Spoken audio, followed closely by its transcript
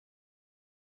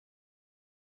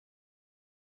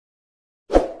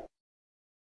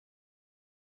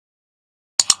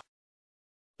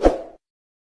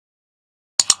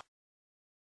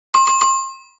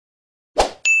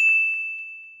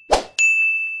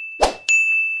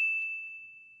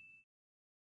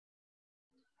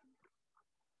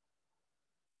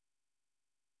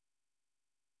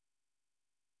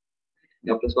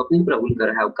Dr. Swapnil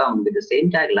Prabhulkar have come with the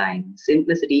same tagline,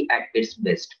 simplicity at its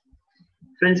best.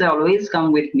 Friends, I always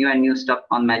come with new and new stuff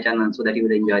on my channel so that you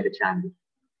will enjoy the channel.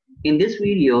 In this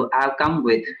video, I have come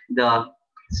with the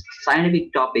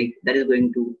scientific topic that is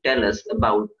going to tell us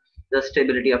about the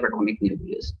stability of atomic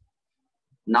nucleus.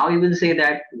 Now you will say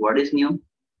that what is new?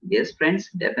 Yes, friends,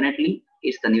 definitely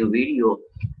it's the new video.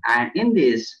 And in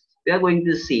this, we are going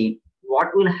to see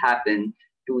what will happen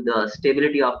to the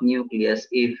stability of nucleus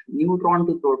if neutron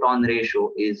to proton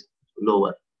ratio is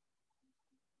lower.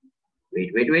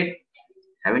 Wait.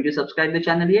 Haven't you subscribed the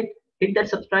channel yet? Hit that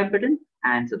subscribe button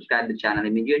and subscribe the channel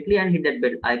immediately and hit that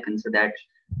bell icon so that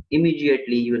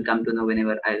immediately you will come to know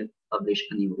whenever I'll publish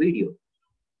a new video.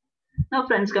 Now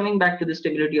friends, coming back to the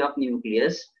stability of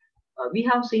nucleus, we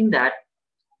have seen that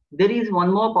there is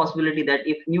one more possibility that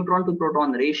if neutron to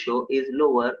proton ratio is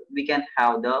lower, we can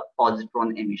have the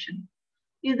positron emission.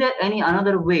 Is there any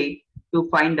another way to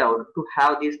find out to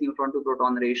have this neutron to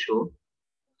proton ratio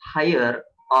higher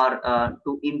or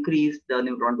to increase the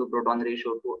neutron to proton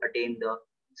ratio to attain the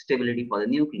stability for the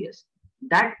nucleus?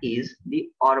 That is the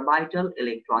orbital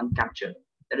electron capture.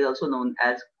 That is also known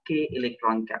as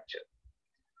K-electron capture.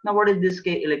 Now what is this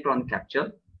K-electron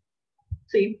capture?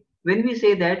 See, when we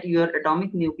say that your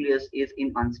atomic nucleus is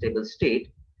in unstable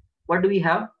state, what do we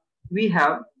have? We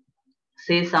have,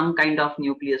 say, some kind of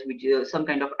nucleus, which is some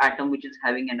kind of atom which is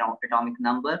having an atomic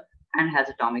number and has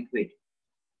atomic weight.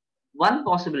 One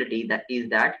possibility that is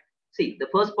that, see, the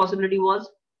first possibility was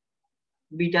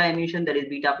beta emission, that is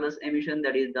beta plus emission,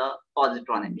 that is the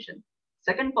positron emission.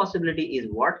 Second possibility is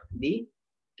what? The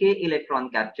K-electron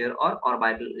capture or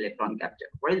orbital electron capture.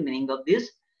 What is the meaning of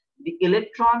this? The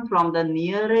electron from the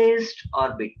nearest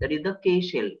orbit, that is the K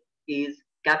shell, is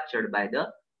captured by the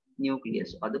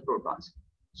nucleus or the protons.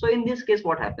 So in this case,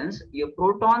 what happens? Your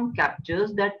proton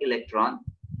captures that electron.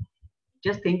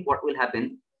 Just think what will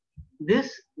happen.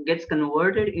 This gets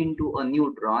converted into a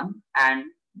neutron and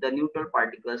the neutral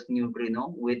particles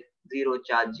neutrino with zero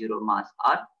charge, zero mass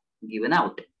are given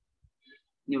out.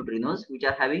 Neutrinos which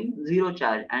are having zero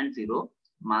charge and zero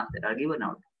mass that are given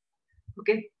out.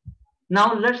 Okay.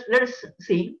 Now let's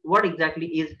see what exactly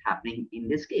is happening in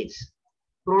this case.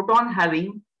 Proton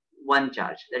having one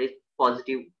charge, that is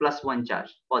positive plus one charge,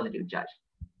 positive charge.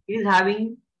 It is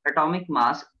having atomic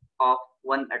mass of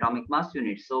one atomic mass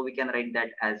unit. So we can write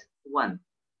that as 1.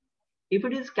 If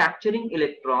it is capturing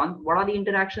electron, what are the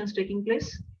interactions taking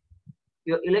place?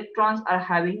 Your electrons are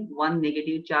having one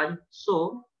negative charge.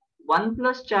 So 1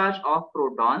 plus charge of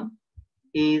proton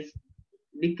is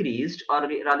decreased, or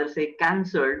rather say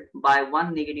cancelled, by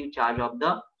one negative charge of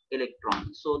the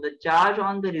electron. So the charge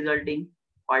on the resulting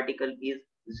particle is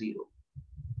 0,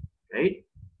 right?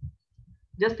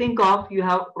 Just think of, you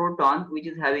have proton which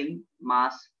is having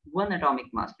mass 1 atomic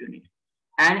mass unit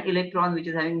and electron which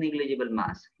is having negligible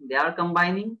mass. They are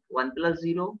combining, 1 plus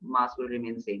 0, mass will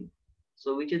remain same.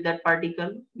 So which is that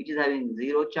particle which is having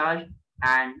 0 charge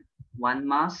and 1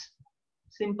 mass?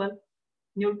 Simple,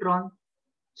 neutron.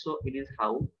 So it is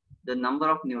how the number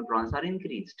of neutrons are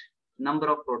increased, number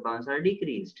of protons are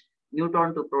decreased.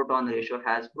 Neutron to proton ratio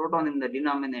has proton in the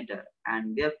denominator,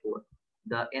 and therefore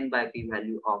the n by p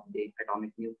value of the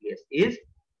atomic nucleus is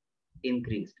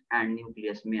increased and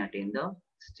nucleus may attain the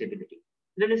stability.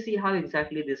 Let us see how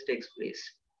exactly this takes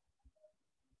place.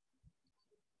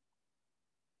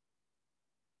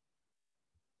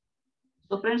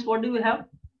 So friends, what do we have?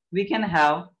 We can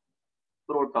have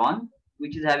proton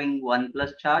which is having 1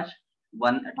 plus charge,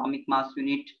 1 atomic mass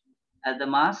unit as the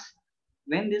mass.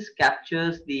 When this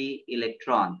captures the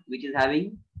electron which is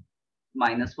having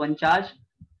minus 1 charge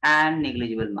and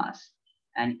negligible mass,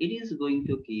 and it is going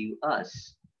to give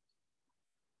us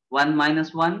 1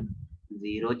 minus 1,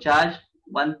 0 charge,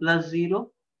 1 plus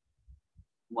 0,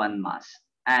 1 mass,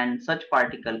 and such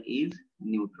particle is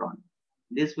neutron.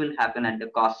 This will happen at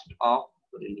the cost of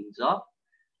release of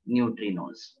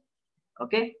neutrinos.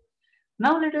 Okay.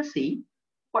 Now let us see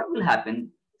what will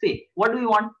happen. See, what do we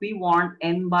want? We want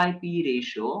n by p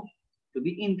ratio to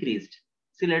be increased.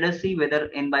 See, let us see whether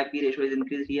n by p ratio is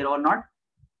increased here or not.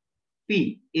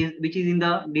 P is, which is in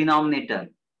the denominator.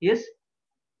 Yes,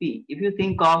 P. If you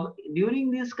think of, during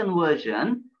this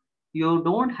conversion, you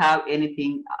don't have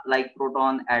anything like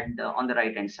proton at on the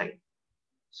right hand side.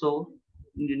 So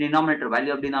the denominator,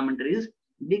 value of denominator is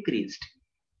decreased.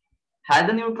 Has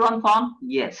the neutron formed?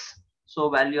 Yes. So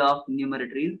value of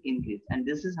numerator is increased, and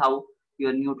this is how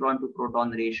your neutron to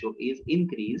proton ratio is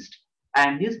increased,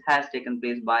 and this has taken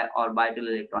place by orbital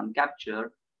electron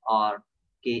capture or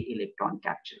K-electron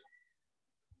capture.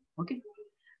 Okay.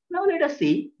 Now let us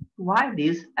see why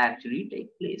this actually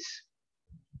takes place.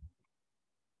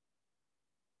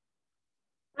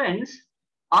 Friends,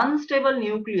 unstable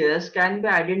nucleus can be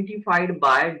identified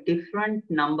by different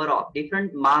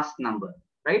mass number,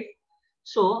 right?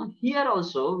 So here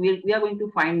also we are going to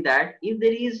find that if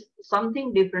there is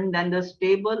something different than the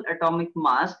stable atomic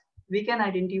mass, we can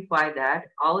identify that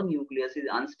our nucleus is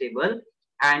unstable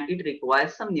and it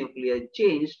requires some nuclear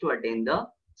change to attain the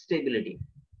stability.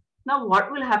 Now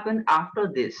what will happen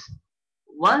after this?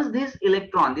 Once this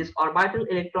orbital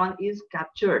electron is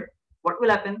captured, what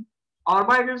will happen?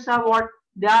 Orbitals are what?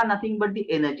 They are nothing but the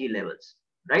energy levels,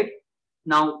 right?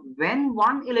 Now, when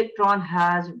one electron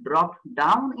has dropped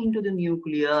down into the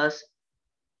nucleus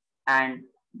and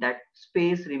that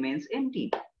space remains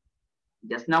empty.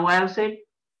 Just now I have said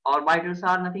orbitals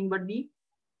are nothing but the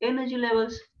energy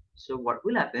levels. So what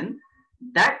will happen?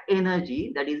 That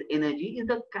energy, is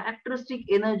the characteristic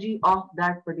energy of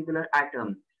that particular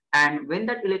atom. And when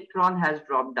that electron has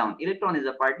dropped down, electron is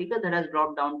a particle that has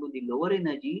dropped down to the lower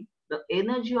energy, the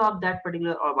energy of that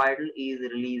particular orbital is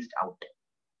released out.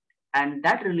 And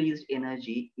that released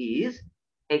energy is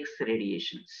X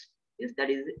radiations. Yes, that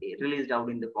is released out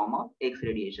in the form of X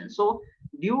radiation. So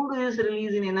due to this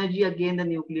release in energy, again the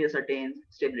nucleus attains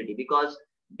stability because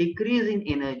decrease in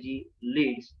energy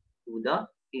leads to the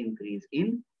increase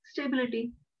in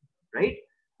stability, right?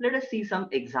 Let us see some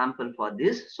example for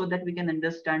this so that we can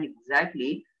understand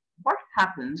exactly what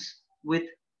happens with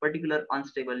particular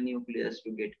unstable nucleus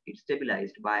to get it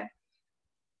stabilized by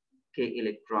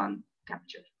K-electron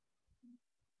capture.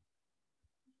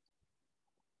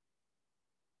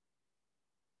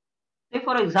 Say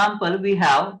for example, we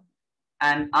have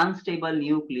an unstable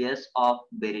nucleus of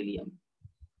beryllium.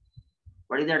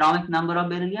 What is the atomic number of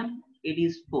beryllium? It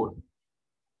is 4.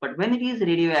 But when it is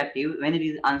radioactive, when it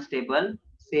is unstable,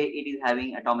 say it is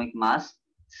having atomic mass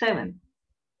 7.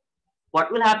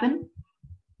 What will happen?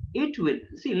 It will,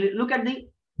 see, look at the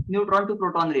neutron to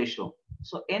proton ratio.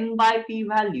 So N by P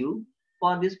value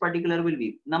for this particular will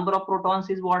be, number of protons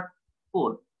is what?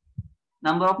 4.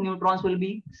 Number of neutrons will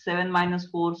be 7 minus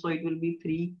 4, so it will be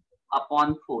 3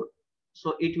 upon 4.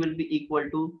 So it will be equal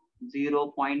to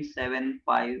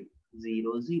 0.7500.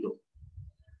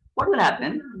 What will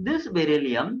happen? This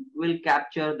beryllium will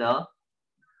capture the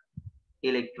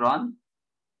electron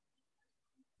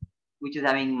which is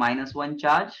having -1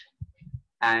 charge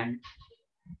and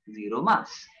 0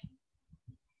 mass.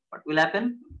 What will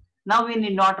happen? Now we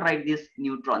need not write this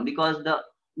neutron because the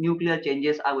nuclear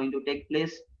changes are going to take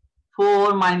place.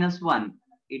 4 minus 1,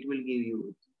 it will give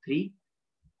you 3,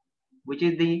 which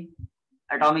is the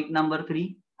atomic number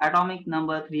 3. Atomic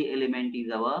number 3 element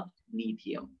is our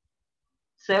lithium.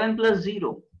 7 plus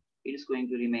 0, it is going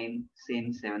to remain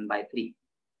same 7 by 3.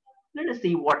 Let us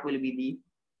see what will be the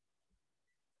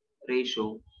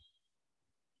ratio,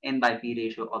 N by P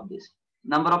ratio of this.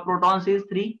 Number of protons is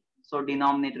 3, so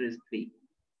denominator is 3.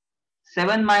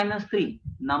 7 minus 3,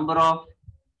 number of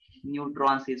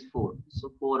neutrons is 4, so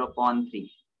 4 upon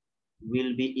 3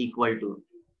 will be equal to,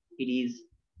 it is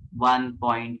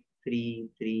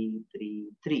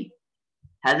 1.3333.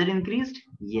 Has it increased?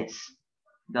 Yes.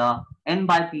 The N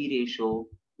by P ratio,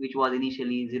 which was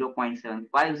initially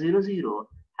 0.7500,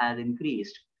 has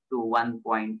increased to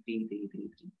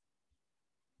 1.3333.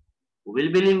 Who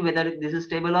will believe whether this is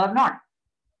stable or not?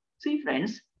 See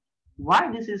friends,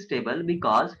 why this is stable?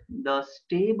 Because the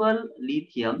stable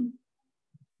lithium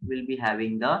will be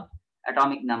having the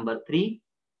atomic number 3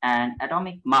 and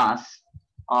atomic mass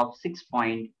of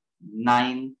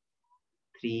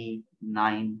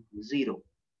 6.9390.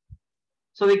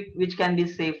 So which can be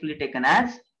safely taken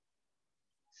as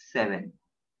 7.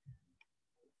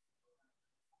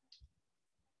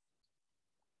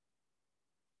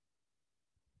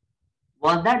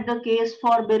 Was that the case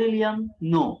for beryllium?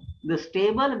 No. The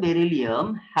stable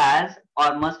beryllium has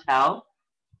or must have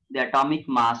the atomic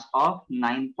mass of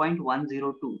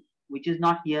 9.102, which is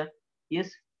not here.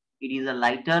 Yes, it is a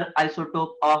lighter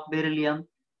isotope of beryllium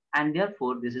and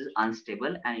therefore this is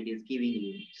unstable and it is giving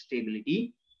you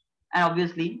stability, and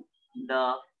obviously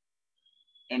the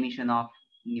emission of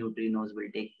neutrinos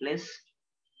will take place.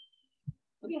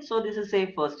 Okay, so this is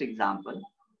a first example.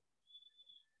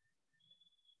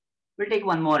 We'll take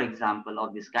one more example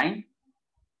of this kind.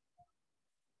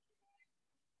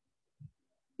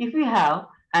 If we have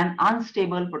an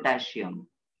unstable potassium,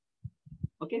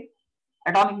 okay,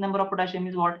 atomic number of potassium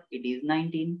is what? It is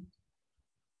 19,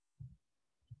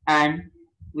 and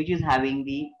which is having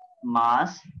the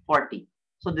mass 40.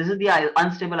 So this is the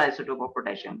unstable isotope of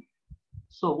potassium.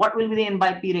 So what will be the N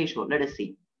by P ratio? Let us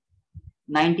see.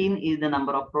 19 is the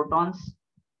number of protons.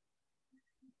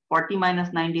 40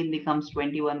 minus 19 becomes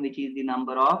 21, which is the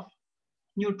number of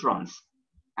neutrons.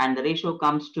 And the ratio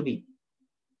comes to be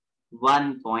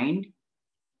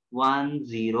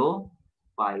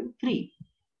 1.1053.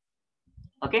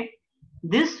 Okay,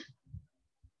 this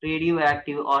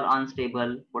radioactive or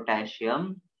unstable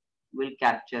potassium will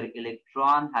capture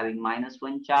electron having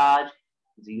 -1 charge,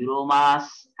 0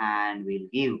 mass, and will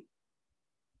give,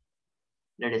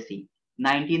 let us see,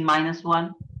 19 minus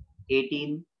 1,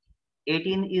 18.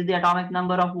 18 is the atomic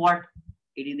number of what?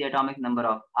 It is the atomic number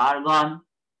of argon.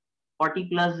 40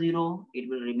 plus 0, it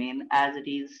will remain as it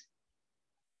is,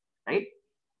 right?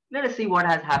 Let us see what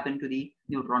has happened to the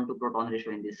neutron to proton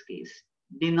ratio in this case.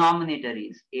 Denominator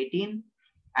is 18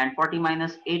 and 40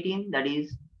 minus 18, that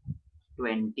is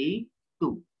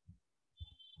 22.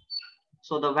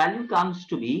 So the value comes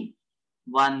to be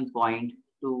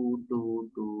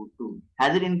 1.2222.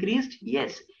 Has it increased?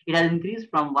 Yes, it has increased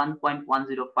from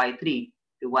 1.1053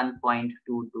 to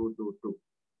 1.2222.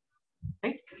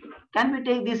 Right? Can we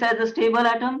take this as a stable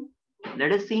atom?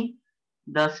 Let us see.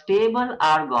 The stable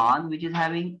argon, which is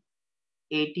having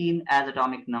 18 as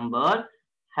atomic number,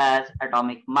 has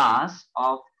atomic mass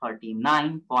of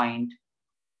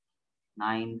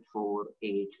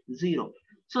 39.9480.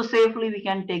 So safely we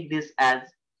can take this as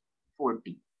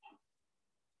 40,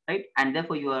 right? And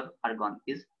therefore your argon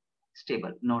is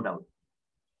stable, no doubt.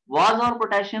 Was our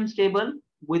potassium stable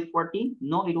with 40?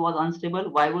 No, it was unstable.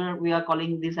 Why we are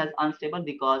calling this as unstable?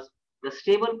 Because the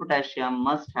stable potassium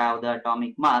must have the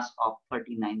atomic mass of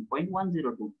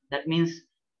 39.102. That means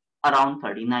around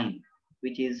 39,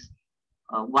 which is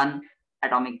one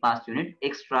atomic mass unit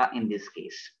extra in this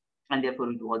case, and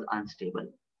therefore it was unstable.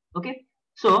 Okay,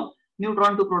 so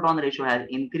neutron to proton ratio has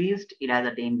increased. It has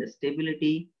attained the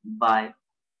stability by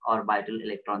orbital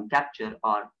electron capture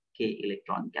or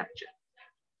K-electron capture.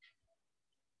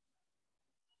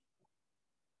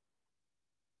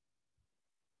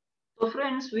 So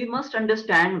friends, we must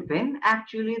understand when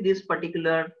actually this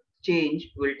particular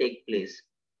change will take place.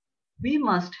 We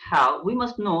must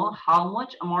know how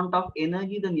much amount of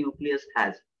energy the nucleus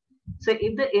has. So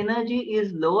if the energy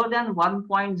is lower than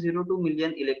 1.02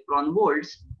 million electron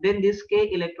volts, then this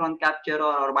K electron capture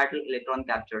or orbital electron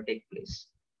capture take place,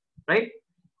 right?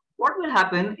 What will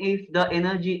happen if the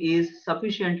energy is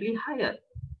sufficiently higher?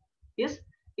 Yes,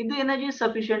 if the energy is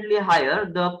sufficiently higher,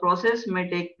 the process may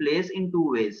take place in two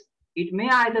ways. It may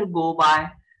either go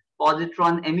by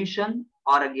positron emission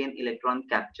or again electron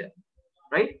capture,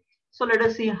 right? So let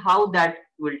us see how that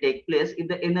will take place if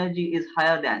the energy is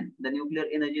higher than, the nuclear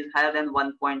energy is higher than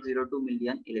 1.02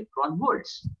 million electron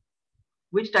volts.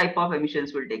 Which type of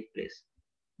emissions will take place?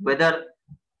 Whether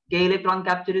K electron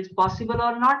capture is possible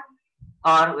or not,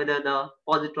 or whether the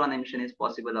positron emission is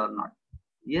possible or not.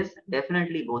 Yes,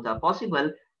 definitely both are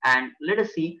possible, and let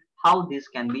us see how this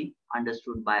can be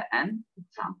understood by an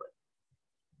example.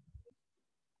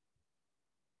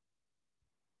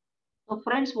 So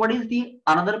friends, what is the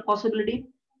another possibility?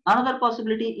 Another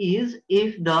possibility is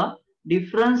if the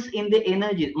difference in the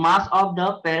energy mass of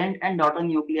the parent and daughter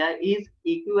nuclei is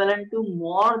equivalent to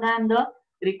more than the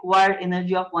required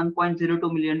energy of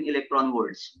 1.02 million electron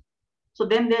volts. So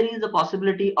then there is a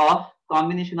possibility of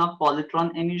combination of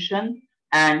positron emission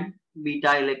and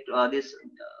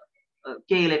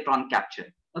K electron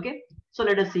capture. Okay, so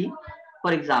let us see.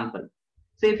 For example,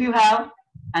 so if you have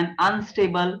an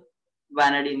unstable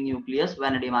vanadium nucleus,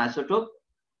 vanadium isotope.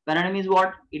 Vanadium is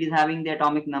what? It is having the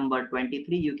atomic number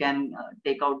 23. You can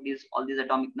take out all these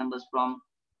atomic numbers from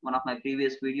one of my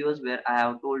previous videos where I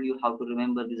have told you how to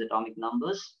remember these atomic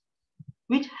numbers.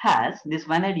 Which has this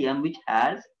vanadium, which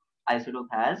has isotope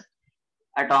has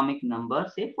atomic number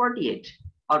say 48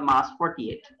 or mass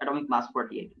 48, atomic mass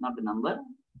 48, not the number,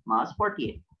 mass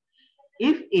 48.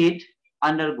 If it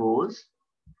undergoes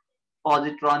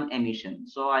positron emission,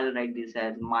 so I'll write this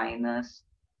as minus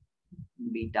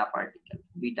beta particle,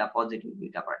 beta positive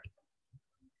beta particle.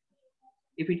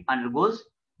 If it undergoes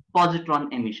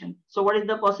positron emission, so what is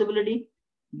the possibility?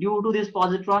 Due to this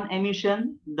positron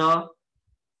emission, the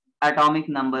atomic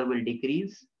number will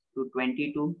decrease to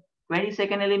 22.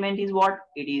 22nd element is what?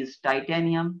 It is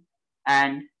titanium,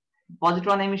 and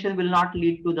positron emission will not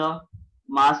lead to the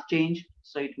mass change,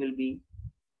 so it will be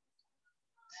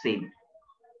same.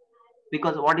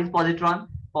 Because what is positron?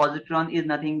 Positron is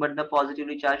nothing but the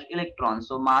positively charged electron,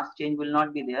 so mass change will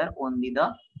not be there, only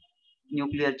the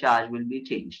nuclear charge will be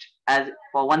changed. As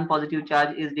for one positive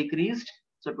charge is decreased,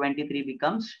 so 23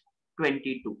 becomes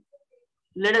 22.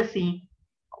 Let us see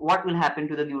what will happen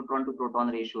to the neutron to proton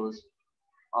ratios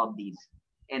of these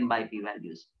n by p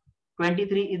values.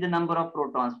 23 is the number of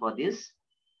protons for this,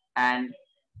 and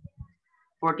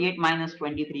 48 minus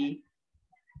 23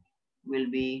 will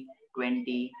be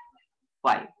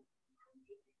 25.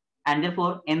 and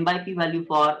therefore N by P value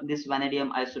for this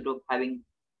vanadium isotope having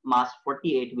mass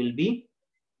 48 will be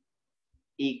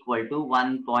equal to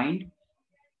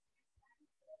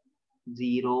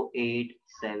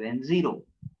 1.0870.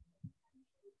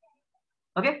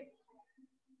 Okay.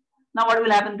 Now what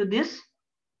will happen to this?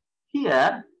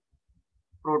 Here,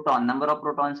 proton, number of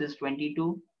protons is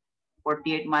 22.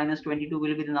 48 minus 22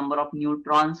 will be the number of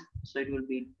neutrons. So it will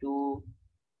be 2,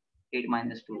 8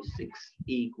 minus 2, 6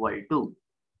 equal to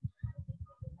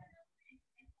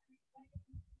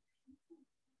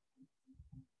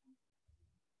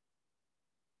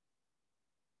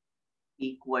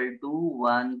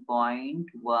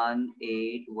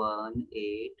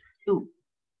 1.18182.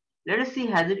 Let us see,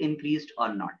 has it increased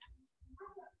or not?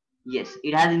 Yes,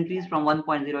 it has increased from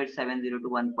 1.0870 to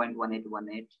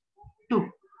 1.18182.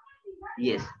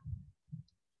 Yes.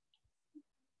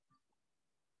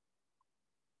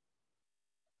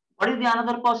 What is the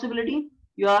another possibility?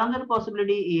 Your another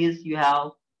possibility is you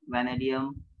have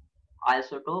vanadium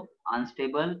isotope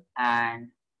unstable,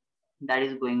 and that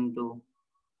is going to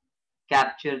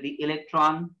capture the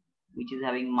electron which is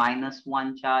having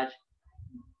 -1 charge,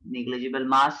 negligible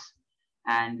mass,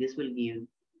 and this will give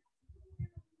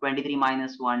 23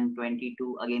 minus 1,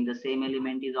 22. Again the same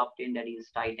element is obtained, that is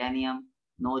titanium,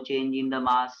 no change in the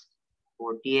mass,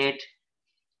 48,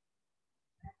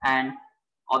 and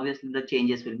obviously the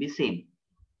changes will be same.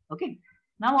 Okay,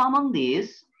 now among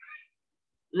these,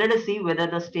 let us see whether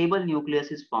the stable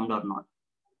nucleus is formed or not.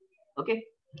 Okay,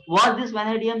 was this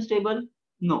vanadium stable?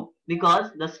 No,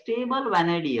 because the stable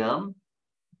vanadium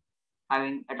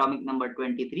having atomic number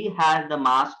 23 has the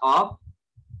mass of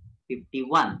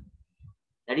 51.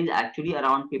 That is actually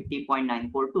around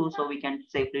 50.942. So we can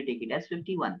safely take it as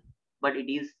 51, but it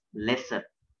is lesser.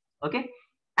 Okay,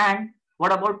 and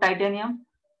what about titanium?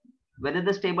 Whether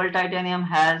the stable titanium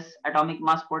has atomic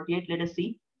mass 48, let us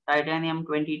see. Titanium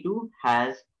 22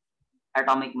 has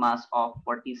atomic mass of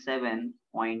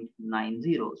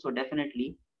 47.90. So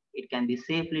definitely it can be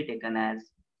safely taken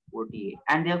as 48,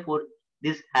 and therefore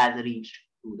this has reached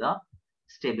to the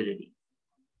stability,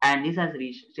 and this has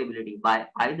reached stability by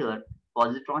either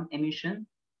positron emission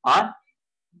or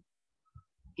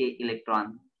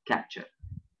K-electron capture.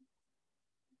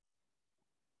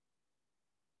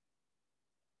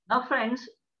 Now friends,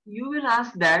 you will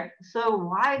ask that, so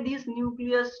why this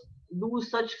nucleus do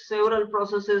such several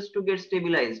processes to get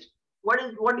stabilized? What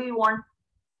do you want?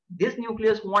 This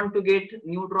nucleus want to get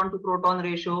neutron to proton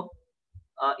ratio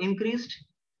increased.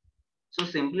 So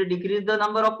simply decrease the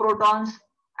number of protons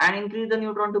and increase the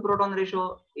neutron to proton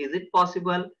ratio. Is it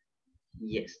possible?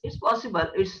 Yes, it's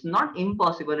possible. It's not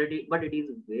impossible, but it is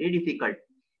very difficult.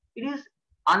 It is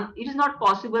not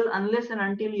possible unless and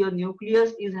until your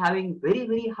nucleus is having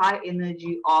very high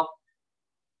energy of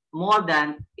more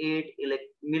than 8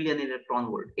 million electron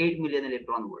volt, 8 million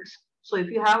electron volts. So if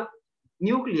you have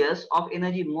nucleus of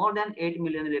energy more than 8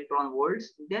 million electron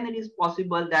volts, then it is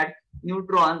possible that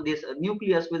this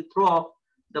nucleus will throw off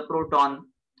the proton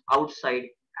outside,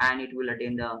 and it will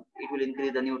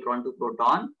increase the neutron to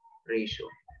proton ratio.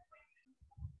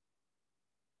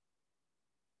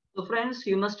 So friends,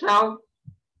 you must have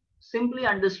simply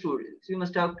understood, you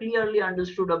must have clearly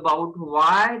understood about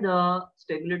why the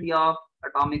stability of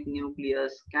atomic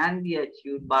nucleus can be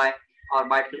achieved by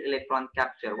orbital electron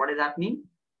capture. What is happening?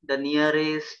 The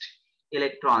nearest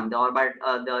electron,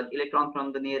 the electron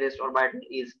from the nearest orbital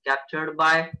is captured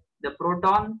by the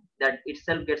proton, that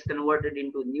itself gets converted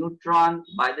into neutron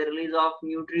by the release of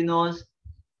neutrinos.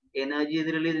 Energy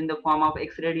is released in the form of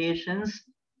X radiations,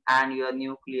 and your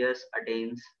nucleus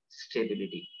attains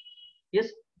stability.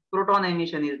 Yes, proton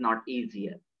emission is not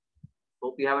easier.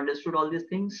 Hope you have understood all these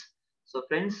things. So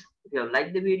friends, if you have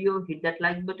liked the video, hit that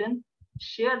like button,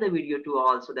 share the video to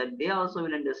all so that they also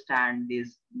will understand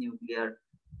these nuclear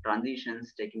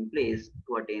transitions taking place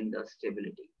to attain the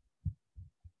stability.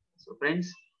 So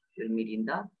friends, we'll meet in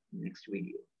the next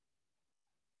video.